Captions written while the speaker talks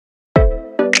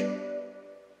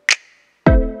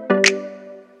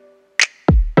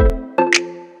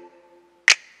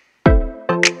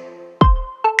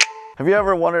Have you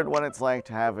ever wondered what it's like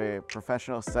to have a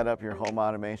professional set up your home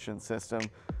automation system?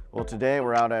 Well, today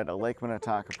we're out at a Lake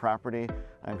Minnetonka property.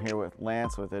 I'm here with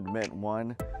Lance with Admit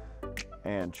One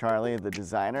and Charlie, the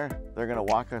designer. They're going to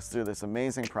walk us through this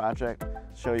amazing project,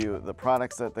 show you the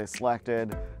products that they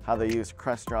selected, how they used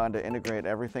Crestron to integrate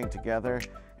everything together,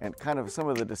 and kind of some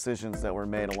of the decisions that were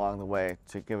made along the way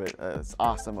to give it its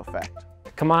awesome effect.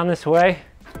 Come on this way.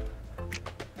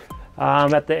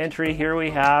 At the entry here we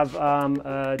have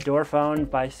a door phone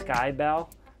by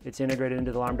Skybell. It's integrated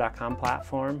into the Alarm.com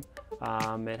platform.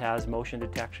 It has motion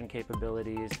detection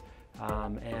capabilities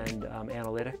and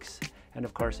analytics. And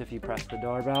of course, if you press the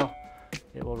doorbell,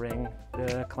 it will ring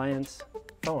the client's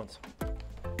phones.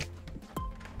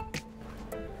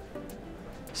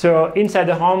 So inside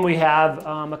the home, we have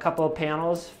a couple of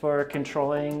panels for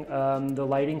controlling the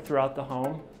lighting throughout the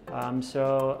home.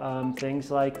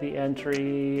 Things like the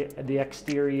entry, the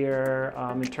exterior,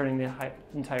 and turning the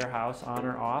entire house on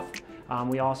or off.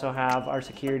 We also have our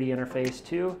security interface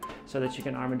too, so that you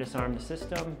can arm and disarm the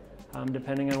system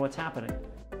depending on what's happening.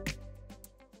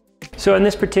 So in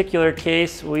this particular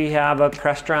case, we have a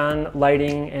Crestron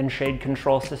lighting and shade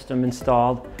control system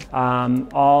installed,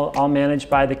 all managed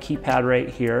by the keypad right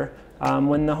here.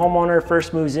 When the homeowner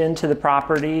first moves into the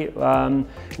property,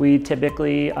 we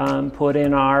typically put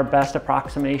in our best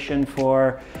approximation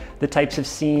for the types of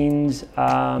scenes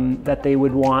that they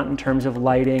would want in terms of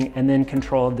lighting, and then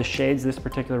control of the shades. This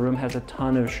particular room has a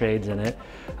ton of shades in it.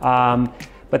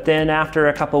 But then after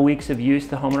a couple weeks of use,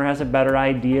 the homeowner has a better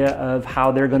idea of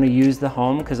how they're going to use the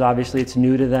home, because obviously it's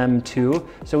new to them too.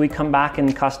 So we come back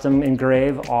and custom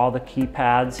engrave all the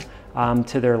keypads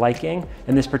to their liking.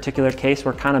 In this particular case,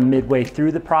 we're kind of midway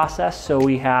through the process, so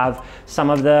we have some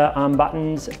of the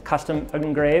buttons custom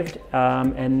engraved,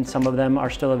 and some of them are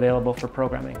still available for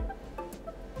programming.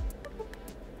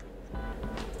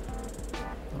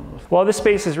 Well, this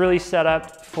space is really set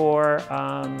up for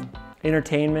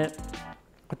entertainment,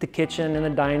 with the kitchen and the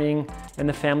dining and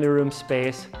the family room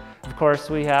space. Of course,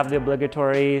 we have the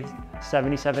obligatory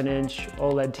 77-inch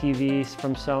OLED TVs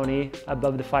from Sony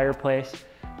above the fireplace.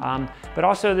 But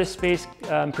also this space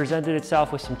presented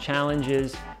itself with some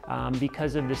challenges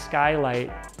because of the skylight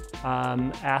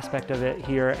aspect of it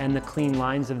here and the clean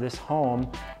lines of this home.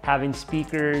 Having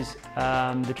speakers,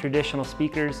 the traditional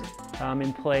speakers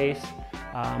in place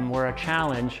were a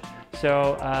challenge.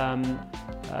 So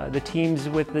the teams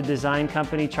with the design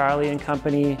company, Charlie and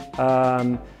company,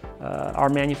 our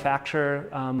manufacturer,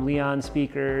 Leon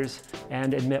Speakers,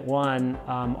 and Admit One,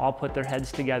 all put their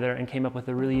heads together and came up with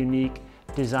a really unique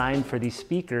design for these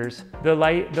speakers. The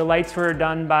lights were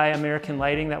done by American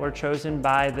Lighting that were chosen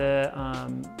by the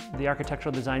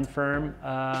architectural design firm,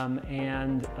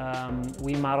 and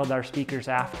we modeled our speakers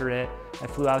after it. I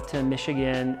flew out to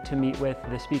Michigan to meet with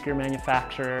the speaker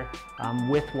manufacturer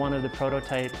with one of the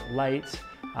prototype lights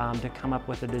to come up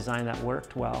with a design that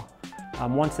worked well.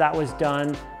 Once that was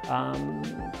done,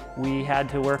 we had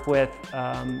to work with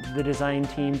the design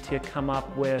team to come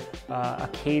up with a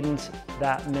cadence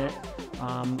that meant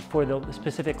for the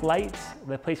specific lights,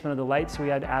 the placement of the lights, we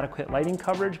had adequate lighting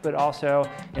coverage, but also,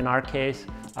 in our case,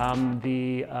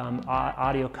 the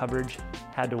audio coverage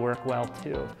had to work well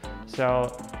too.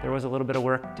 So there was a little bit of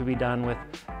work to be done with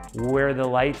where the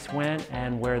lights went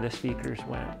and where the speakers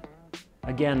went.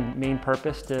 Again, main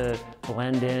purpose to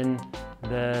blend in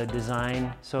the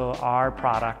design, so our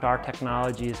product, our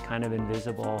technology is kind of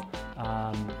invisible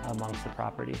amongst the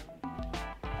property.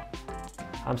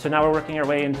 So now we're working our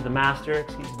way into the master,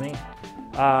 excuse me,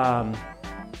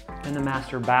 in the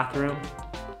master bathroom.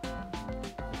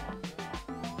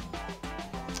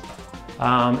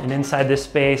 And inside this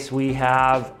space we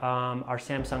have our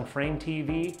Samsung Frame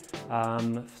TV,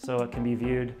 so it can be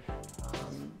viewed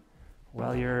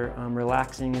while you're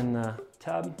relaxing in the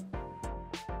tub.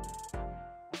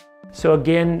 So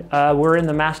again, we're in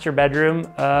the master bedroom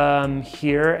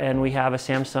here, and we have a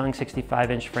Samsung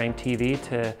 65-inch frame TV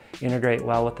to integrate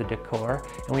well with the decor.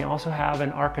 And we also have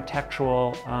an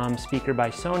architectural speaker by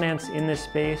Sonance in this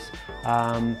space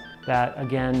that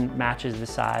again matches the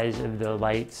size of the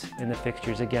lights and the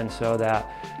fixtures, again, so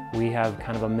that we have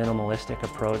kind of a minimalistic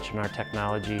approach and our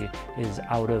technology is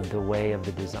out of the way of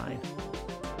the design.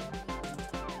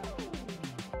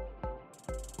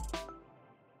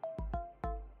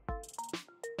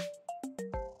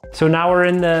 So now we're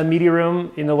in the media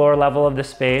room in the lower level of the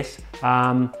space.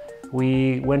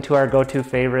 We went to our go-to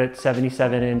favorite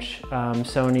 77-inch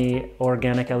Sony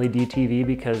organic LED TV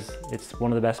because it's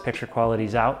one of the best picture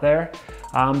qualities out there.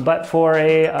 But for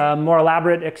a more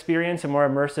elaborate experience, a more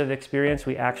immersive experience,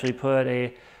 we actually put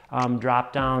a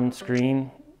drop-down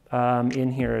screen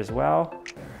in here as well.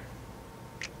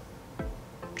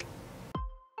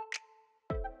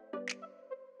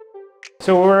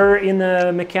 So we're in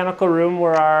the mechanical room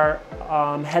where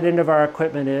our head end of our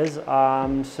equipment is.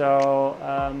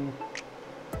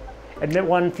 Admit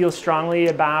One feels strongly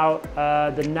about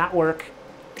the network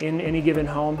in any given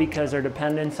home because our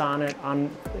dependence on it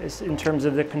in terms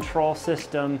of the control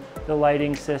system, the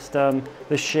lighting system,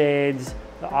 the shades,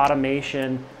 the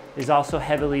automation is also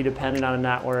heavily dependent on a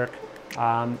network.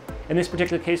 In this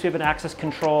particular case, we have an access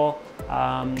control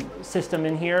system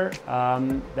in here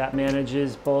that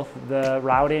manages both the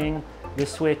routing, the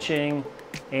switching,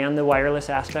 and the wireless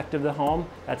aspect of the home.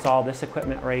 That's all this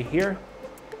equipment right here.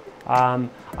 On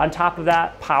top of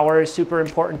that, power is super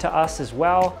important to us as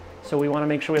well. So we want to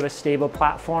make sure we have a stable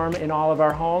platform in all of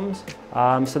our homes.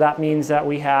 So that means that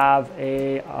we have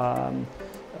a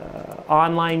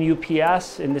online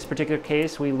UPS. In this particular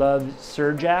case, we love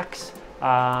Surgex.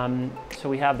 So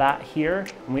we have that here.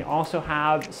 And we also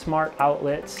have smart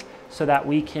outlets so that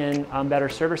we can better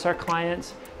service our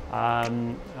clients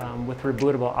with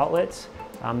rebootable outlets.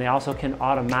 They also can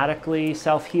automatically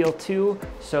self-heal too,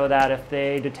 so that if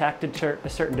they detect a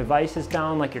certain device is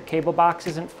down, like your cable box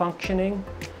isn't functioning,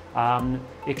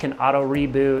 it can auto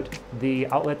reboot the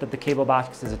outlet that the cable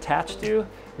box is attached to,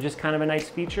 which is kind of a nice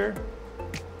feature.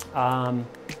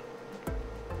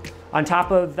 On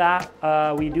top of that,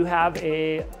 we do have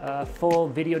a full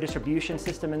video distribution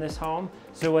system in this home.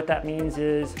 So what that means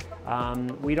is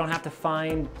we don't have to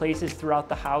find places throughout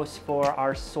the house for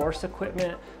our source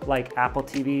equipment like Apple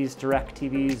TVs, Direct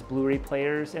TVs, Blu-ray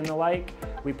players, and the like.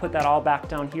 We put that all back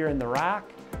down here in the rack.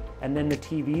 And then the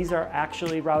TVs are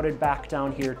actually routed back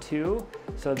down here too.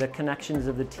 So the connections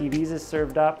of the TVs is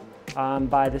served up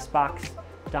by this box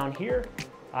down here.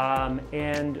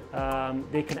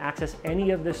 They can access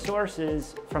any of the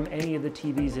sources from any of the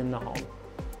TVs in the home.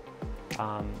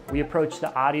 We approach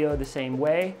the audio the same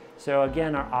way. So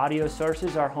again, our audio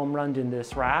sources are home run in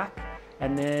this rack.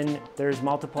 And then there's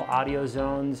multiple audio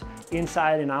zones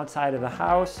inside and outside of the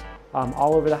house,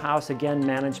 all over the house, again,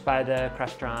 managed by the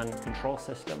Crestron control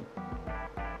system.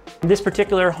 This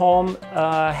particular home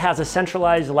has a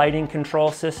centralized lighting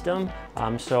control system.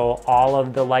 So all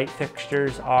of the light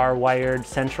fixtures are wired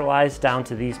centralized down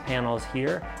to these panels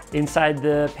here. Inside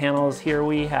the panels here,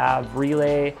 we have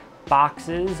relay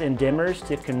boxes and dimmers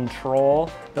to control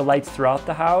the lights throughout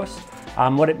the house.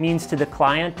 What it means to the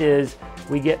client is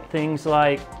we get things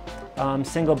like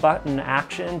single button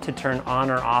action to turn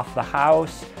on or off the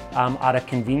house out of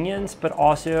convenience, but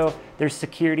also there's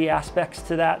security aspects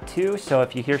to that too. So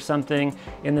if you hear something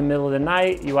in the middle of the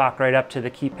night, you walk right up to the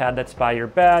keypad that's by your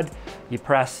bed, you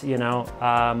press,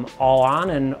 all on,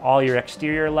 and all your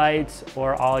exterior lights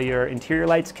or all your interior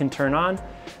lights can turn on.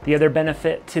 The other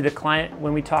benefit to the client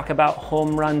when we talk about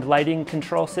home run lighting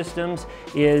control systems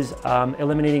is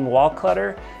eliminating wall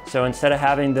clutter. So instead of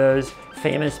having those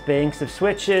famous banks of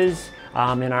switches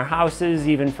in our houses,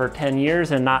 even for 10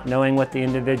 years, and not knowing what the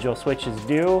individual switches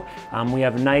do, we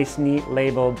have nice, neat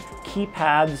labeled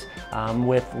keypads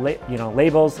with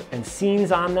labels and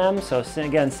scenes on them. So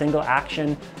again, single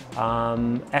action,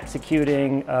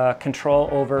 executing control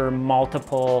over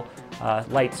multiple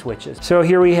light switches. So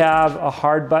here we have a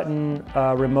hard button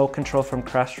remote control from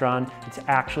Crestron. It's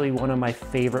actually one of my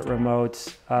favorite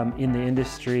remotes in the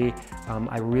industry.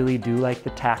 I really do like the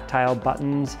tactile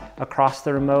buttons across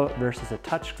the remote versus a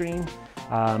touchscreen.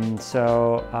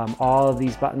 All of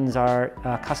these buttons are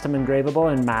custom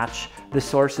engravable and match the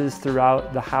sources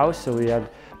throughout the house. So we have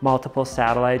multiple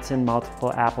satellites and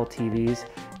multiple Apple TVs.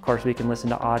 Of course, we can listen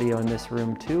to audio in this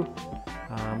room too.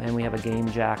 And we have a game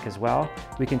jack as well.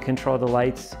 We can control the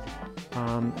lights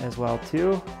as well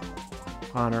too,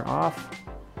 on or off.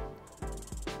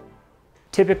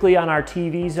 Typically on our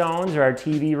TV zones or our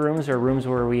TV rooms or rooms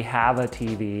where we have a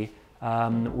TV,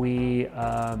 we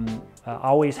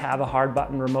always have a hard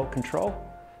button remote control.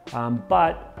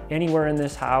 But anywhere in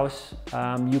this house,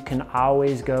 you can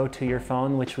always go to your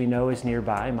phone, which we know is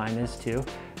nearby, mine is too,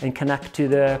 and connect to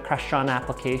the Crestron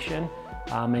application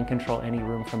and control any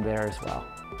room from there as well.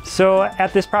 So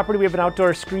at this property, we have an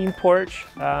outdoor screen porch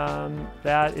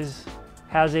that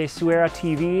has a Suera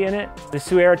TV in it. The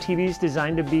Suera TV is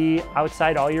designed to be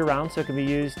outside all year round, so it can be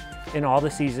used in all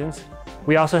the seasons.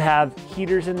 We also have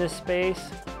heaters in this space,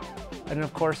 and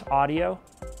of course, audio.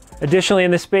 Additionally,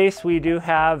 in this space, we do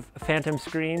have phantom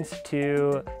screens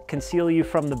to conceal you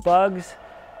from the bugs,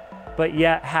 but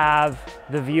yet have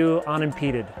the view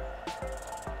unimpeded.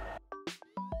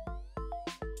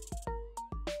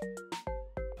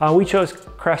 We chose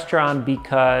Crestron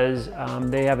because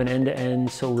they have an end-to-end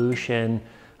solution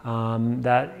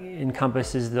that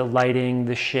encompasses the lighting,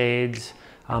 the shades,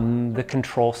 the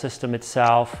control system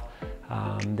itself,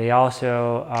 They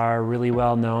also are really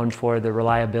well known for the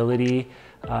reliability.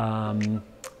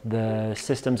 The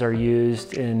systems are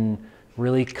used in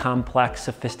really complex,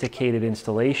 sophisticated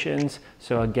installations.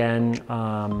 So again,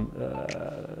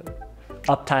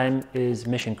 uptime is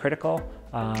mission critical.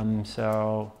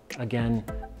 So again,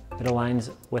 it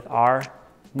aligns with our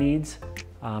needs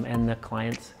and the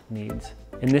client's needs.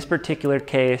 In this particular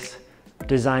case,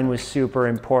 design was super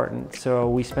important. So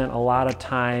we spent a lot of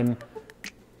time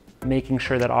making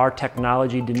sure that our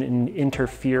technology didn't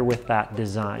interfere with that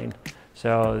design.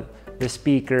 So the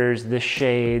speakers, the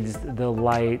shades, the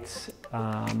lights,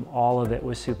 all of it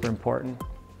was super important.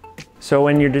 So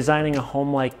when you're designing a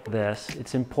home like this,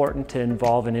 it's important to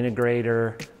involve an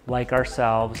integrator like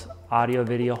ourselves, audio,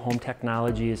 video, home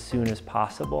technology as soon as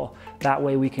possible. That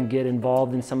way we can get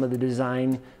involved in some of the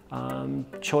design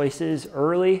choices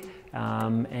early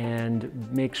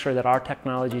and make sure that our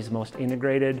technology is most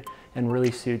integrated and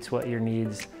really suits what your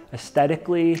needs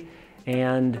aesthetically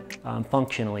and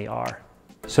functionally are.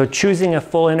 So choosing a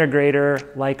full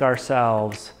integrator like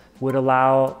ourselves would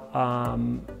allow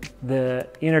the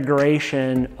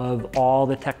integration of all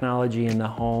the technology in the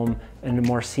home and a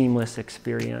more seamless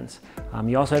experience.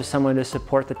 You also have someone to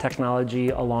support the technology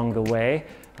along the way.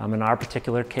 In our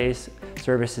particular case,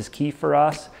 service is key for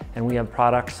us, and we have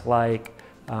products like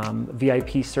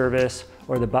VIP service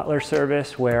or the butler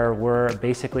service, where we're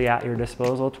basically at your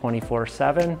disposal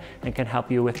 24/7 and can help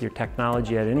you with your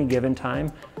technology at any given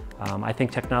time. I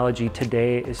think technology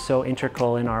today is so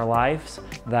integral in our lives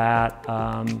that,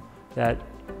 that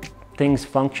things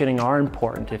functioning are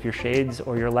important. If your shades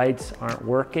or your lights aren't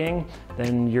working,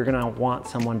 then you're gonna want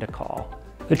someone to call.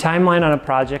 The timeline on a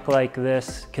project like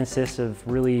this consists of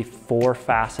really 4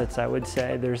 facets, I would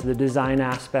say. There's the design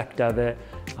aspect of it,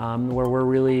 where we're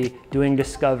really doing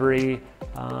discovery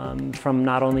from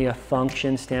not only a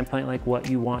function standpoint, like what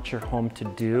you want your home to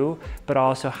do, but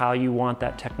also how you want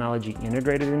that technology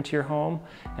integrated into your home.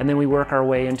 And then we work our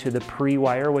way into the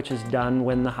pre-wire, which is done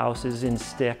when the house is in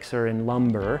sticks or in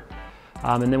lumber.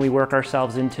 And then we work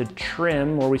ourselves into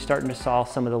trim, where we're starting to solve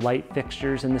some of the light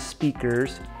fixtures and the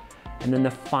speakers. And then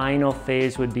the final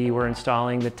phase would be we're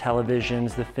installing the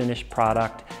televisions, the finished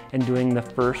product, and doing the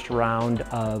first round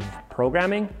of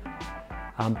programming.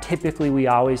 Typically, we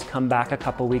always come back a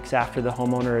couple weeks after the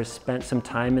homeowner has spent some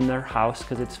time in their house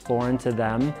because it's foreign to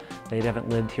them. They haven't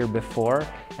lived here before,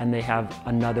 and they have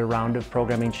another round of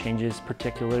programming changes,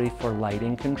 particularly for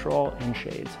lighting control and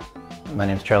shades. My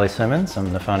name is Charlie Simmons.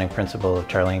 I'm the founding principal of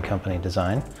Charlie & Company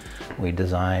Design. We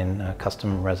design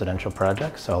custom residential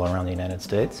projects all around the United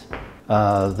States.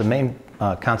 The main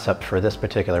concept for this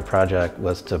particular project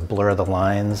was to blur the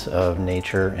lines of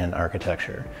nature and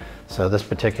architecture. So this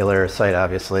particular site,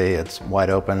 obviously, it's wide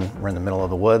open. We're in the middle of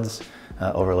the woods,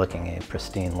 overlooking a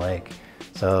pristine lake.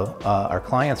 So our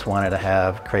clients wanted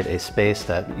to create a space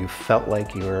that you felt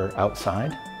like you were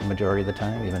outside the majority of the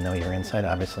time, even though you're inside.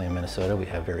 Obviously in Minnesota, we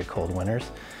have very cold winters.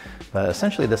 But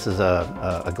essentially this is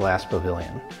a glass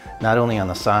pavilion, not only on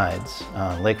the sides,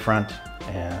 lakefront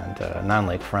and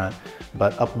non-lakefront,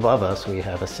 but up above us we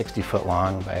have a 60-foot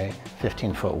long by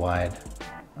 15-foot wide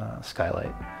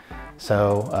skylight.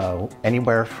 So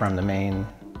anywhere from the main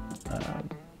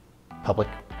public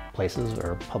places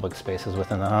or public spaces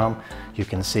within the home, you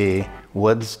can see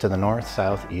woods to the north,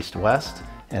 south, east, west,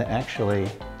 and actually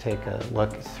take a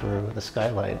look through the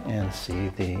skylight and see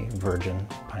the virgin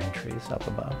pine trees up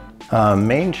above.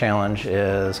 Main challenge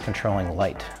is controlling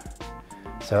light.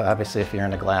 So obviously if you're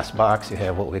in a glass box, you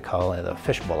have what we call the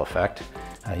fishbowl effect.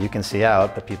 You can see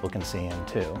out, but people can see in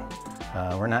too.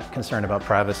 We're not concerned about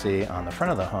privacy on the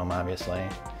front of the home, obviously,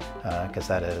 because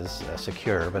that is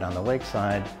secure, but on the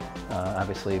lakeside,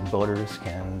 obviously boaters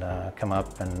can come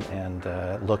up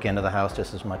and look into the house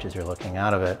just as much as you're looking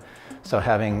out of it. So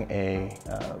having a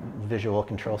visual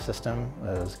control system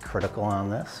is critical on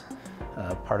this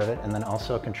part of it, and then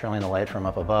also controlling the light from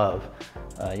up above.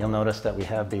 You'll notice that we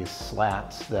have these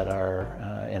slats that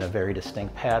are in a very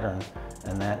distinct pattern,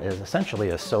 and that is essentially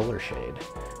a solar shade.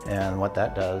 And what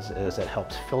that does is it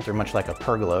helps filter, much like a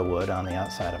pergola would on the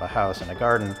outside of a house in a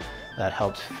garden, that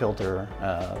helps filter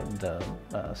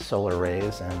the solar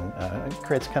rays, and it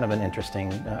creates kind of an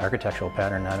interesting architectural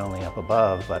pattern, not only up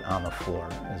above, but on the floor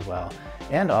as well.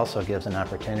 And also gives an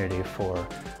opportunity for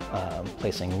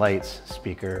placing lights,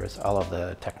 speakers, all of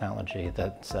the technology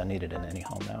that's needed in any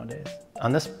home nowadays.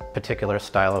 On this particular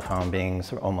style of home, being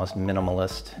sort of almost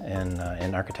minimalist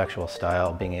in architectural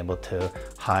style, being able to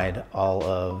hide all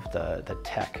of the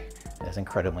tech is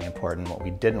incredibly important. What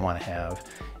we didn't want to have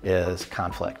is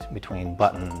conflict between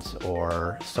buttons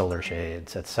or solar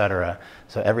shades, etc.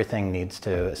 So everything needs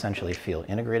to essentially feel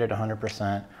integrated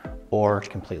 100% or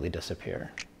completely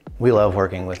disappear. We love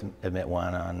working with Admit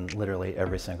One on literally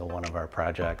every single one of our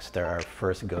projects. They're our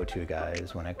first go-to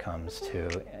guys when it comes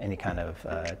to any kind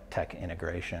of tech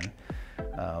integration.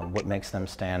 What makes them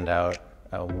stand out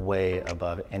way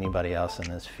above anybody else in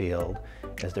this field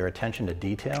is their attention to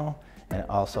detail and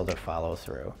also their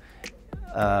follow-through.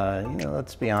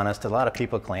 Let's be honest, a lot of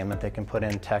people claim that they can put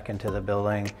in tech into the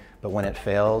building, but when it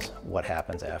fails, what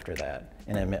happens after that?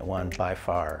 And Admit One, by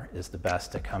far, is the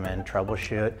best to come in,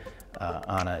 troubleshoot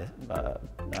on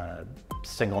a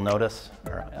single notice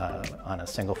or on a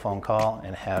single phone call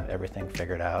and have everything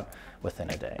figured out within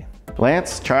a day.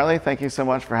 Lance, Charlie, thank you so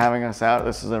much for having us out.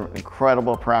 This is an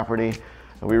incredible property.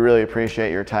 We really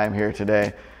appreciate your time here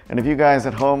today. And if you guys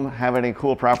at home have any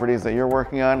cool properties that you're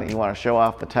working on and you want to show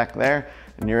off the tech there,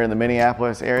 and you're in the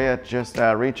Minneapolis area, just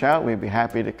reach out. We'd be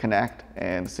happy to connect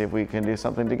and see if we can do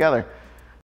something together.